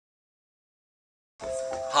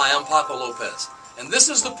Hi, I'm Paco Lopez, and this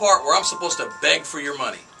is the part where I'm supposed to beg for your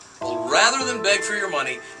money. Well, rather than beg for your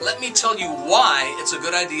money, let me tell you why it's a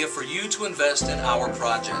good idea for you to invest in our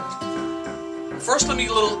project. First, let me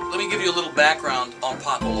give you a little background on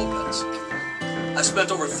Paco Lopez. I spent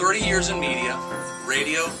over 30 years in media,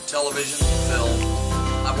 radio, television, film.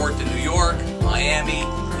 I've worked in New York, Miami,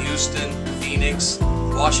 Houston, Phoenix,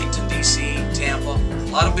 Washington, D.C., Tampa, a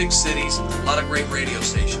lot of big cities, a lot of great radio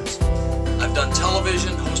stations. I've done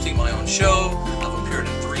television, hosting my own show, I've appeared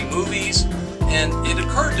in 3 movies, and it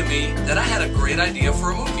occurred to me that I had a great idea for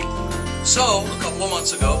a movie. So, a couple of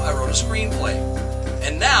months ago, I wrote a screenplay.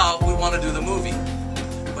 And now, we want to do the movie.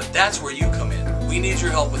 But that's where you come in. We need your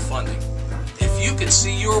help with funding. If you can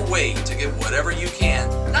see your way to get whatever you can,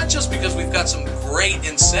 not just because we've got some great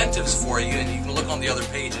incentives for you, and you can look on the other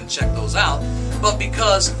page and check those out, but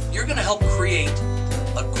because you're going to help create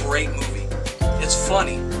a great movie. It's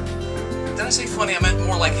funny. Did I say funny? I meant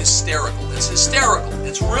more like hysterical. It's hysterical.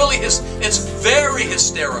 It's very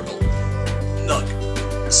hysterical.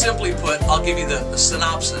 Look, simply put, I'll give you the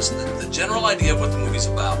synopsis, the general idea of what the movie's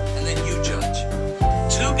about, and then you judge.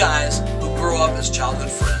 2 guys who grow up as childhood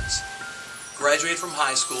friends, graduate from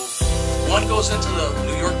high school. One goes into the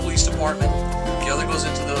New York Police Department, the other goes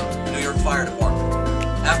into the New York Fire Department.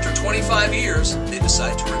 After 25 years, they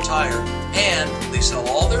decide to retire, and they sell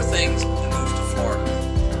all their things and move to Florida.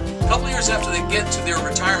 A couple years after they get to their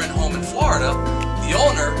retirement home in Florida, the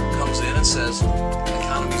owner comes in and says, "The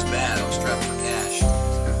economy's bad, I'm strapped for cash.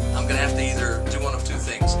 I'm going to have to either do one of 2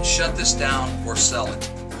 things, shut this down or sell it."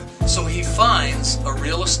 So he finds a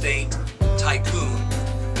real estate tycoon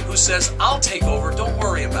who says, "I'll take over, don't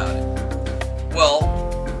worry about it." Well,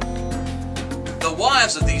 the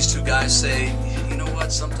wives of these 2 guys say, "You know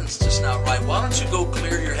what, something's just not right. Why don't you go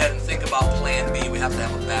clear your head and think about plan B? We have to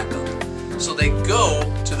have a backup." So they go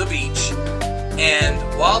to the beach, and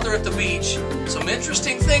while they're at the beach, some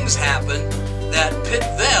interesting things happen that pit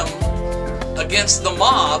them against the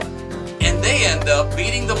mob, and they end up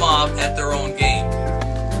beating the mob at their own game.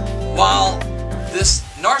 While this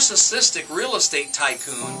narcissistic real estate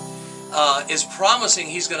tycoon is promising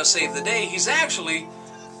he's going to save the day, he's actually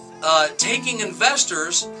taking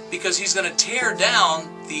investors because he's going to tear down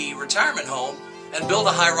the retirement home and build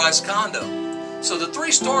a high-rise condo. So the 3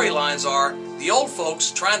 storylines are the old folks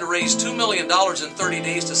trying to raise $2 million in 30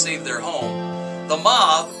 days to save their home, the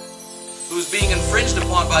mob who's being infringed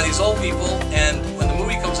upon by these old people, and when the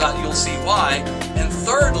movie comes out you'll see why, and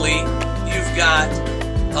thirdly, you've got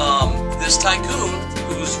this tycoon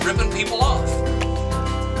who's ripping people off.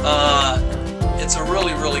 It's a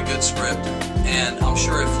really, really good script, and I'm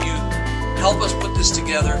sure if you help us put this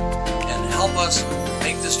together and help us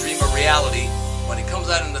make this dream a reality, when it comes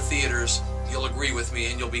out in the theaters, you'll agree with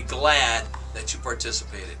me and you'll be glad that you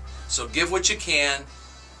participated. So give what you can,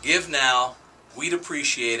 give now, we'd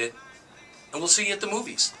appreciate it, and we'll see you at the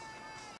movies.